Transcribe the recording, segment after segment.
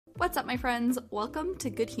What's up, my friends? Welcome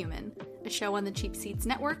to Good Human, a show on the Cheap Seats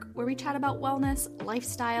Network where we chat about wellness,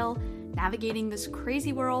 lifestyle, navigating this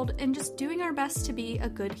crazy world, and just doing our best to be a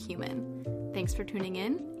good human. Thanks for tuning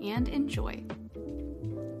in and enjoy.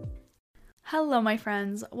 Hello, my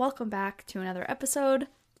friends. Welcome back to another episode.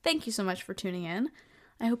 Thank you so much for tuning in.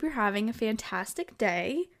 I hope you're having a fantastic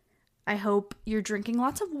day. I hope you're drinking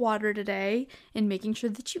lots of water today and making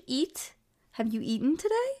sure that you eat. Have you eaten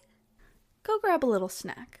today? Go grab a little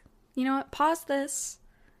snack. You know what? Pause this,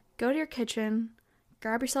 go to your kitchen,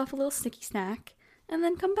 grab yourself a little sticky snack, and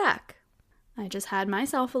then come back. I just had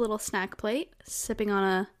myself a little snack plate, sipping on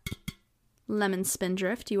a lemon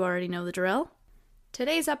spindrift. You already know the drill.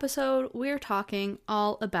 Today's episode, we're talking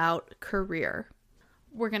all about career.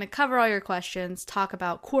 We're going to cover all your questions, talk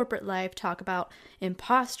about corporate life, talk about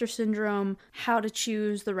imposter syndrome, how to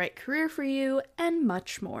choose the right career for you, and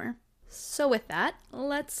much more. So with that,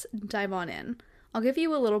 let's dive on in. I'll give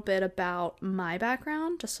you a little bit about my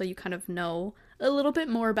background, just so you kind of know a little bit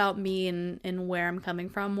more about me and where I'm coming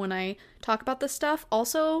from when I talk about this stuff.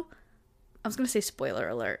 Also, I was going to say spoiler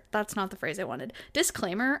alert. That's not the phrase I wanted.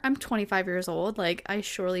 Disclaimer, I'm 25 years old. I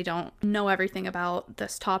surely don't know everything about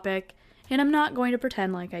this topic, and I'm not going to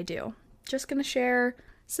pretend like I do. Just going to share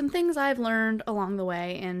some things I've learned along the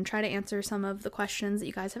way and try to answer some of the questions that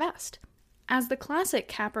you guys have asked. As the classic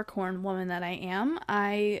Capricorn woman that I am,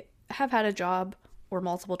 I have had a job or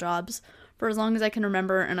multiple jobs for as long as I can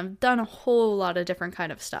remember, and I've done a whole lot of different kind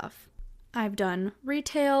of stuff. I've done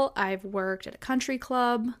retail, I've worked at a country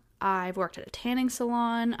club, I've worked at a tanning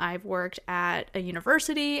salon, I've worked at a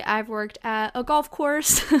university, I've worked at a golf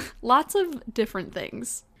course, lots of different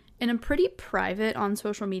things. And I'm pretty private on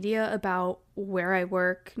social media about where I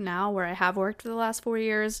work now, where I have worked for the last 4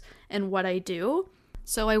 years, and what I do.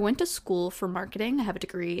 So I went to school for marketing. I have a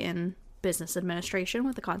degree in business administration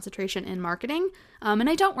with a concentration in marketing, and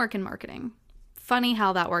I don't work in marketing. Funny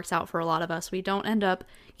how that works out for a lot of us. We don't end up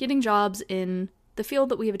getting jobs in the field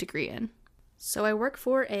that we have a degree in. So I work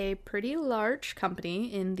for a pretty large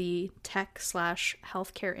company in the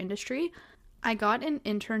tech/healthcare industry. I got an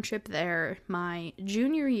internship there my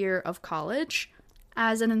junior year of college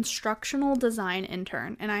as an instructional design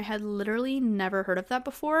intern, and I had literally never heard of that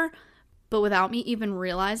before. But without me even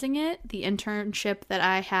realizing it, the internship that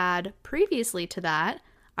I had previously to that,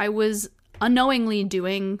 I was unknowingly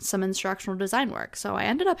doing some instructional design work. So I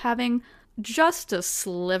ended up having just a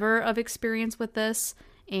sliver of experience with this,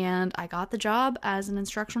 and I got the job as an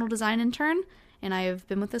instructional design intern, and I have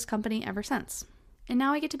been with this company ever since. And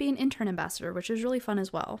now I get to be an intern ambassador, which is really fun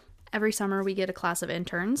as well. Every summer we get a class of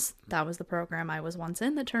interns. That was the program I was once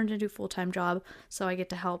in that turned into a full-time job, so I get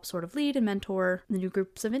to help sort of lead and mentor the new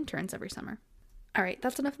groups of interns every summer. All right,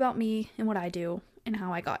 that's enough about me and what I do and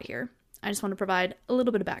how I got here. I just want to provide a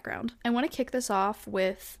little bit of background. I want to kick this off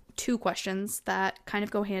with two questions that kind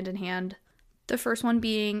of go hand in hand. The first one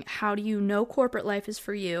being, how do you know corporate life is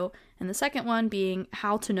for you? And the second one being,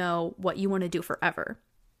 how to know what you want to do forever.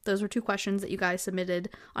 Those were two questions that you guys submitted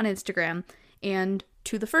on Instagram. And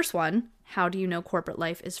to the first one, how do you know corporate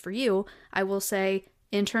life is for you? I will say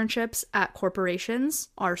internships at corporations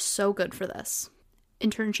are so good for this.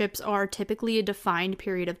 Internships are typically a defined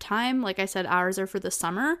period of time. Like I said, ours are for the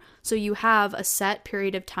summer. So you have a set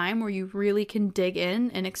period of time where you really can dig in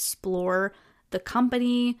and explore the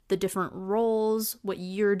company, the different roles, what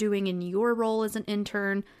you're doing in your role as an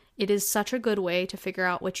intern. It is such a good way to figure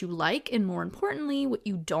out what you like and, more importantly, what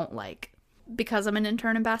you don't like. Because I'm an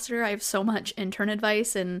intern ambassador, I have so much intern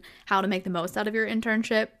advice and how to make the most out of your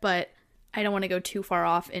internship, but I don't want to go too far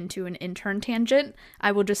off into an intern tangent.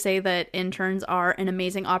 I will just say that interns are an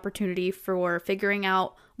amazing opportunity for figuring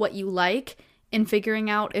out what you like and figuring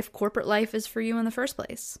out if corporate life is for you in the first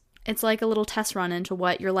place. It's like a little test run into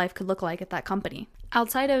what your life could look like at that company.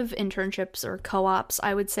 Outside of internships or co-ops,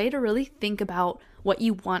 I would say to really think about what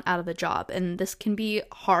you want out of the job. And this can be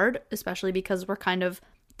hard, especially because we're kind of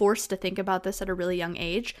forced to think about this at a really young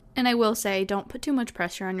age. And I will say, don't put too much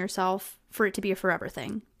pressure on yourself for it to be a forever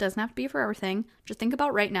thing. Doesn't have to be a forever thing. Just think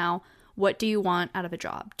about right now, what do you want out of a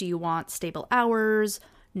job? Do you want stable hours,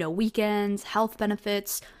 no weekends, health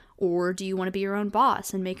benefits, or do you want to be your own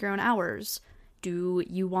boss and make your own hours? Do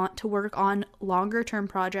you want to work on longer term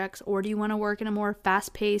projects, or do you want to work in a more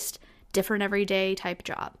fast-paced, different everyday type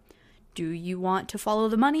job? Do you want to follow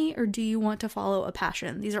the money, or do you want to follow a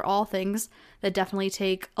passion? These are all things that definitely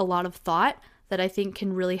take a lot of thought that I think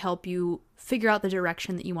can really help you figure out the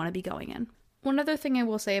direction that you want to be going in. One other thing I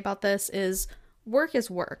will say about this is work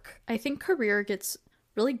is work. I think career gets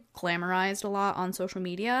really glamorized a lot on social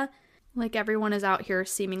media. Like everyone is out here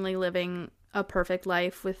seemingly living a perfect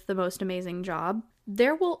life with the most amazing job.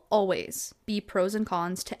 There will always be pros and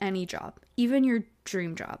cons to any job, even your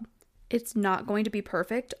dream job. It's not going to be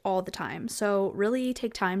perfect all the time, so really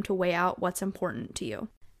take time to weigh out what's important to you.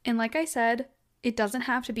 And like I said, it doesn't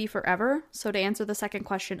have to be forever, so to answer the second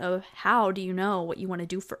question of how do you know what you want to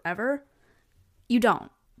do forever, you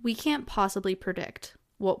don't. We can't possibly predict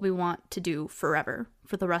what we want to do forever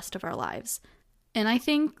for the rest of our lives. And I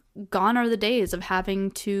think gone are the days of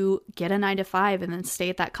having to get a 9-to-5 and then stay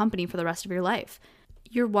at that company for the rest of your life.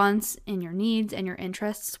 Your wants and your needs and your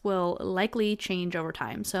interests will likely change over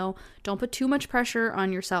time, so don't put too much pressure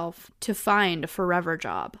on yourself to find a forever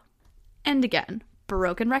job. And again,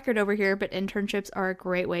 broken record over here, but internships are a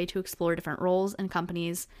great way to explore different roles and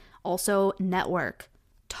companies. Also, network.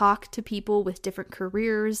 Talk to people with different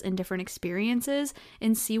careers and different experiences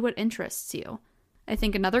and see what interests you. I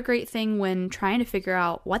think another great thing when trying to figure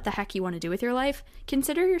out what the heck you want to do with your life,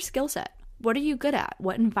 consider your skill set. What are you good at?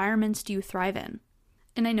 What environments do you thrive in?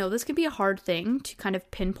 And I know this can be a hard thing to kind of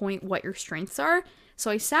pinpoint what your strengths are.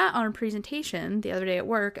 So I sat on a presentation the other day at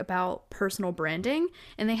work about personal branding,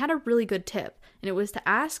 and they had a really good tip. And it was to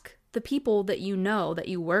ask the people that you know, that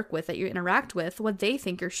you work with, that you interact with, what they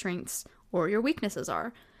think your strengths or your weaknesses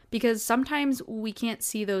are. Because sometimes we can't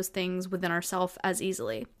see those things within ourselves as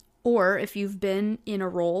easily. Or if you've been in a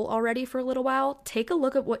role already for a little while, take a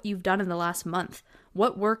look at what you've done in the last month.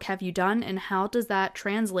 What work have you done, and how does that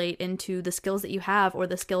translate into the skills that you have or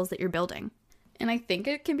the skills that you're building? And I think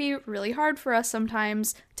it can be really hard for us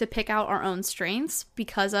sometimes to pick out our own strengths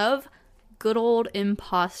because of good old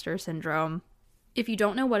imposter syndrome. If you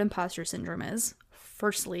don't know what imposter syndrome is,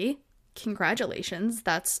 firstly, congratulations,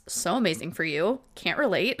 that's so amazing for you. Can't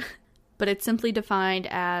relate. But it's simply defined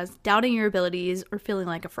as doubting your abilities or feeling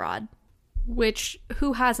like a fraud. Which,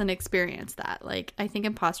 who hasn't experienced that? Like, I think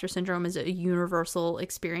imposter syndrome is a universal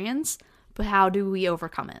experience, but how do we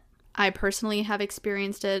overcome it? I personally have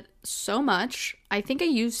experienced it so much. I think I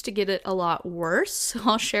used to get it a lot worse. So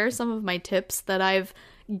I'll share some of my tips that I've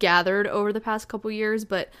gathered over the past couple years,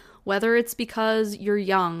 but whether it's because you're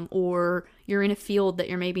young or you're in a field that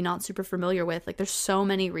you're maybe not super familiar with, like there's so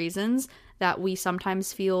many reasons that we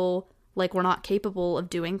sometimes feel like we're not capable of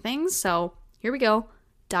doing things. So here we go,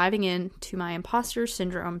 diving into my imposter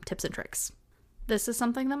syndrome tips and tricks. This is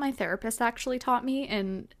something that my therapist actually taught me,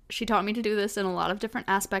 and she taught me to do this in a lot of different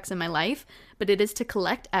aspects in my life, but it is to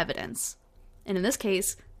collect evidence. And in this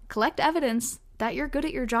case, collect evidence that you're good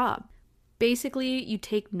at your job. Basically, you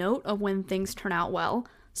take note of when things turn out well,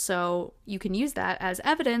 so you can use that as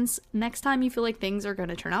evidence next time you feel like things are going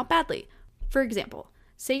to turn out badly. For example,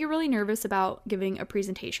 say you're really nervous about giving a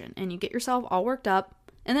presentation and you get yourself all worked up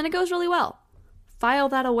and then it goes really well. File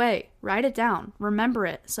that away, write it down, remember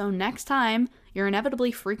it, so next time you're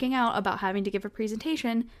inevitably freaking out about having to give a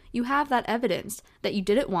presentation, you have that evidence that you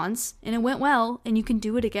did it once and it went well and you can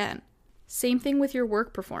do it again. Same thing with your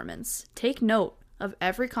work performance. Take note of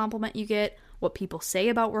every compliment you get, what people say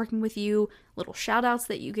about working with you, little shout outs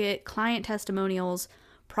that you get, client testimonials,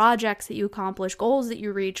 projects that you accomplish, goals that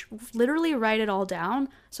you reach. Literally write it all down,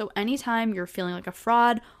 so anytime you're feeling like a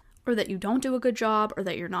fraud or that you don't do a good job or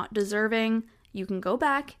that you're not deserving, you can go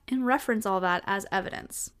back and reference all that as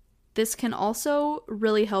evidence. This can also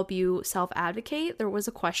really help you self-advocate. There was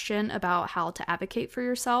a question about how to advocate for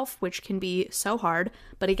yourself, which can be so hard.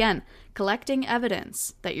 But again, collecting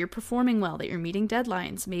evidence that you're performing well, that you're meeting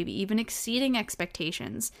deadlines, maybe even exceeding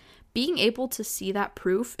expectations, being able to see that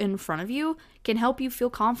proof in front of you can help you feel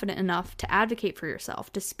confident enough to advocate for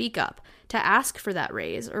yourself, to speak up, to ask for that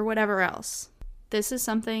raise, or whatever else. This is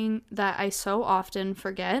something that I so often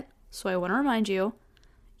forget, so I want to remind you,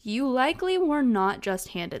 you likely were not just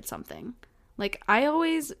handed something. Like, I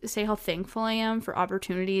always say how thankful I am for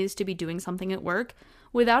opportunities to be doing something at work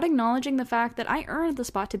without acknowledging the fact that I earned the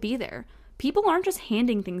spot to be there. People aren't just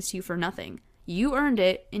handing things to you for nothing. You earned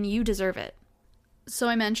it and you deserve it. So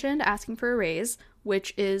I mentioned asking for a raise,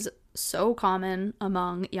 which is so common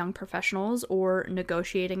among young professionals, or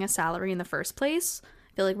negotiating a salary in the first place.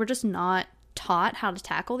 I feel like we're just not taught how to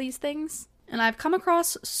tackle these things. And I've come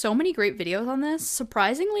across so many great videos on this.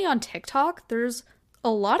 Surprisingly, on TikTok, there's a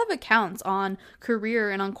lot of accounts on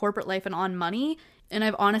career and on corporate life and on money. And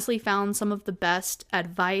I've honestly found some of the best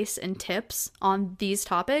advice and tips on these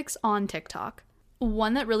topics on TikTok.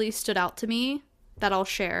 One that really stood out to me that I'll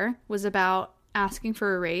share was about asking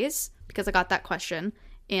for a raise, because I got that question.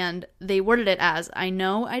 And they worded it as, I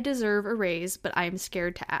know I deserve a raise, but I'm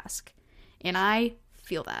scared to ask. And I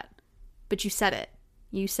feel that. But you said it.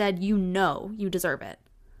 You said you know you deserve it.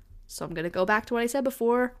 So I'm going to go back to what I said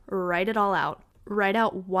before, write it all out. Write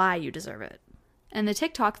out why you deserve it. And the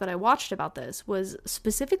TikTok that I watched about this was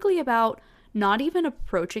specifically about not even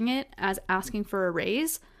approaching it as asking for a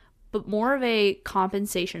raise, but more of a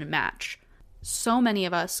compensation match. So many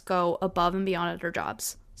of us go above and beyond at our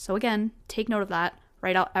jobs. So again, take note of that.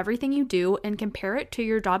 Write out everything you do and compare it to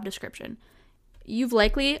your job description. You've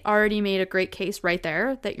likely already made a great case right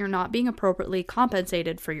there that you're not being appropriately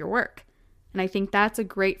compensated for your work. And I think that's a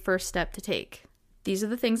great first step to take. These are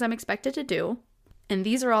the things I'm expected to do, and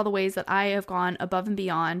these are all the ways that I have gone above and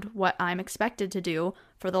beyond what I'm expected to do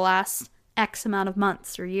for the last X amount of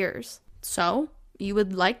months or years. So, you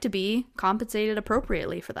would like to be compensated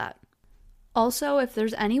appropriately for that. Also, if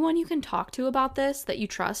there's anyone you can talk to about this that you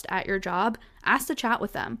trust at your job, ask to chat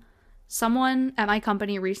with them. Someone at my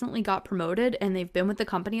company recently got promoted and they've been with the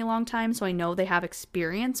company a long time, so I know they have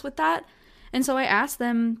experience with that. And so I asked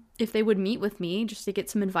them if they would meet with me just to get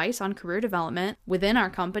some advice on career development within our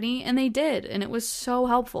company, and they did, and it was so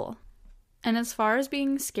helpful. And as far as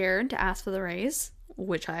being scared to ask for the raise,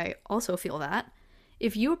 which I also feel that,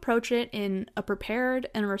 if you approach it in a prepared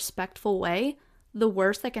and respectful way, the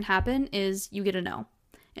worst that can happen is you get a no.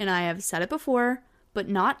 And I have said it before, but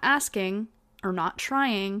not asking or not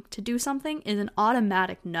trying to do something is an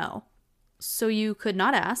automatic no. So you could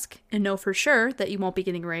not ask and know for sure that you won't be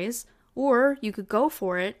getting a raise, or you could go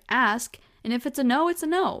for it, ask, and if it's a no, it's a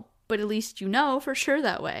no. But at least you know for sure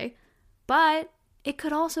that way. But it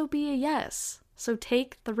could also be a yes, so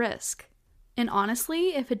take the risk. And honestly,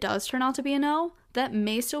 if it does turn out to be a no, that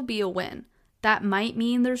may still be a win. That might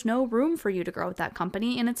mean there's no room for you to grow with that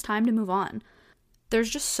company and it's time to move on. There's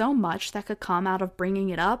just so much that could come out of bringing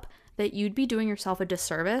it up that you'd be doing yourself a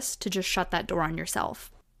disservice to just shut that door on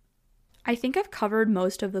yourself. I think I've covered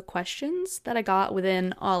most of the questions that I got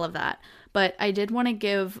within all of that, but I did want to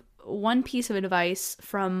give one piece of advice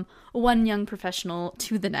from one young professional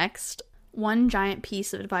to the next. One giant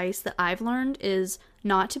piece of advice that I've learned is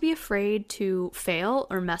not to be afraid to fail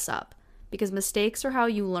or mess up, because mistakes are how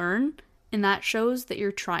you learn, and that shows that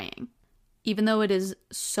you're trying. Even though it is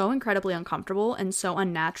so incredibly uncomfortable and so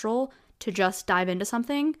unnatural to just dive into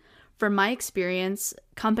something, from my experience,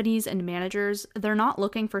 companies and managers, they're not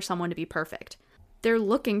looking for someone to be perfect. They're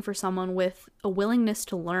looking for someone with a willingness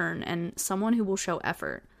to learn and someone who will show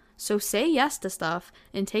effort. So say yes to stuff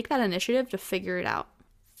and take that initiative to figure it out.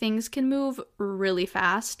 Things can move really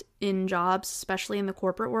fast in jobs, especially in the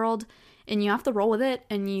corporate world, and you have to roll with it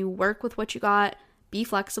and you work with what you got, be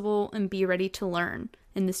flexible, and be ready to learn.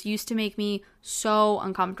 And this used to make me so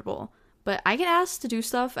uncomfortable. But I get asked to do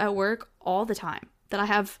stuff at work all the time that I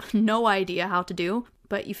have no idea how to do,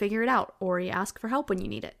 but you figure it out or you ask for help when you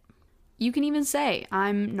need it. You can even say,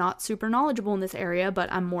 I'm not super knowledgeable in this area, but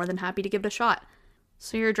I'm more than happy to give it a shot.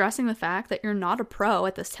 So you're addressing the fact that you're not a pro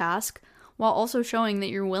at this task, while also showing that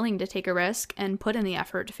you're willing to take a risk and put in the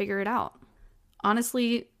effort to figure it out.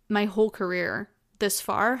 Honestly, my whole career this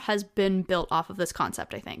far has been built off of this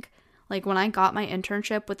concept, I think. Like when I got my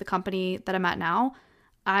internship with the company that I'm at now,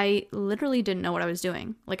 I literally didn't know what I was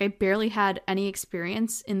doing. Like I barely had any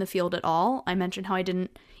experience in the field at all. I mentioned how I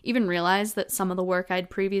didn't even realize that some of the work I'd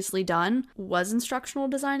previously done was instructional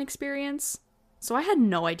design experience. So I had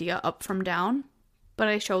no idea up from down. But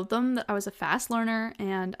I showed them that I was a fast learner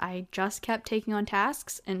and I just kept taking on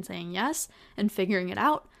tasks and saying yes and figuring it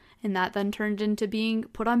out. And that then turned into being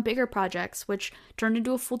put on bigger projects, which turned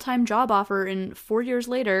into a full-time job offer. And 4 years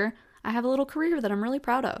later, I have a little career that I'm really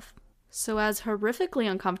proud of. So as horrifically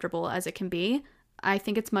uncomfortable as it can be, I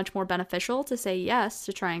think it's much more beneficial to say yes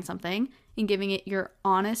to trying something and giving it your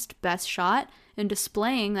honest best shot and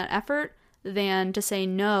displaying that effort than to say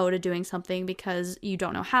no to doing something because you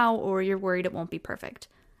don't know how or you're worried it won't be perfect.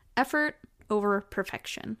 Effort over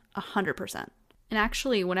perfection, 100%. And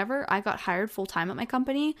actually, whenever I got hired full-time at my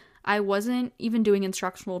company, I wasn't even doing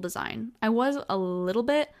instructional design. I was a little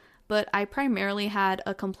bit, but I primarily had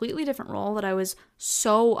a completely different role that I was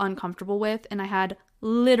so uncomfortable with, and I had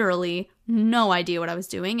literally no idea what I was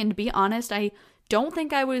doing. And to be honest, I don't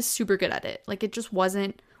think I was super good at it. Like, it just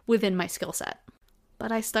wasn't within my skill set.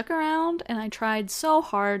 But I stuck around and I tried so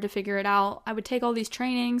hard to figure it out. I would take all these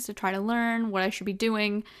trainings to try to learn what I should be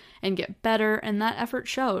doing and get better, and that effort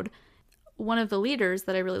showed. One of the leaders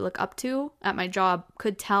that I really look up to at my job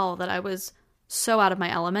could tell that I was so out of my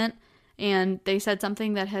element, and they said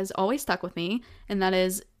something that has always stuck with me, and that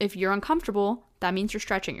is, if you're uncomfortable, that means you're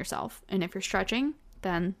stretching yourself, and if you're stretching,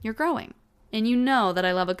 then you're growing. And you know that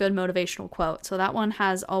I love a good motivational quote, so that one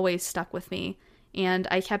has always stuck with me. And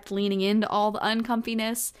I kept leaning into all the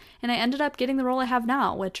uncomfiness, and I ended up getting the role I have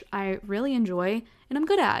now, which I really enjoy and I'm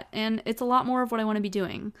good at, and it's a lot more of what I want to be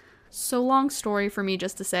doing. So long story for me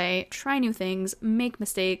just to say, try new things, make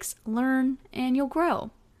mistakes, learn, and you'll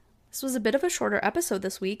grow. This was a bit of a shorter episode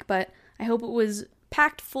this week, but I hope it was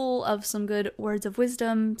packed full of some good words of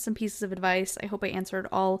wisdom, some pieces of advice. I hope I answered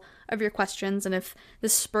all of your questions, and if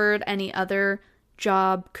this spurred any other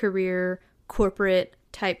job, career, corporate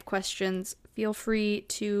type questions, feel free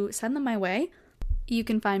to send them my way. You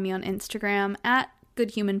can find me on Instagram at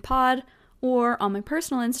goodhumanpod or on my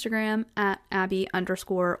personal Instagram at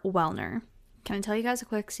Abby_Wellner. Can I tell you guys a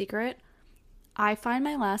quick secret? I find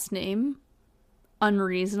my last name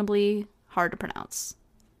unreasonably hard to pronounce.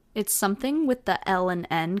 It's something with the L and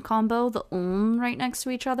N combo, the right next to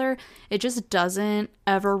each other. It just doesn't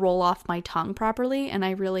ever roll off my tongue properly, and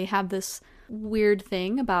I really have this weird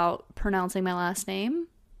thing about pronouncing my last name.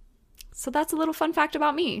 So that's a little fun fact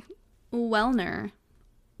about me. Wellner.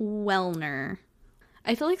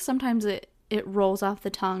 I feel like sometimes it rolls off the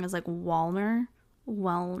tongue as like Wellner.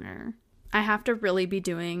 I have to really be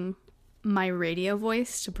doing my radio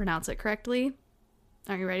voice to pronounce it correctly.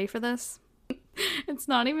 Are you ready for this? It's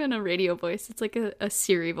not even a radio voice. It's like a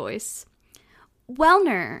Siri voice.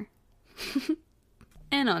 Wellner.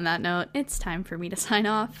 And on that note, it's time for me to sign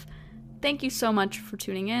off. Thank you so much for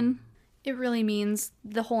tuning in. It really means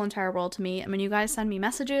the whole entire world to me. I mean, you guys send me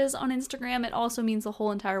messages on Instagram. It also means the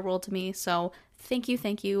whole entire world to me. So thank you.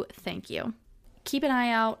 Keep an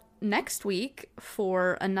eye out next week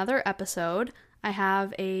for another episode. I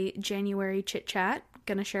have a January chit chat.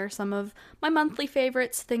 Gonna share some of my monthly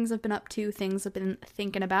favorites, things I've been up to, things I've been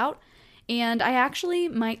thinking about. And I actually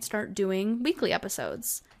might start doing weekly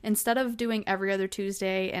episodes. Instead of doing every other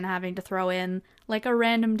Tuesday and having to throw in like a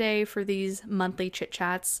random day for these monthly chit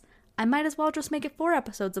chats, I might as well just make it 4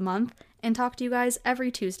 episodes a month and talk to you guys every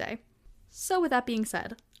Tuesday. So with that being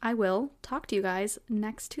said, I will talk to you guys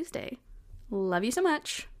next Tuesday. Love you so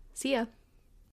much. See ya.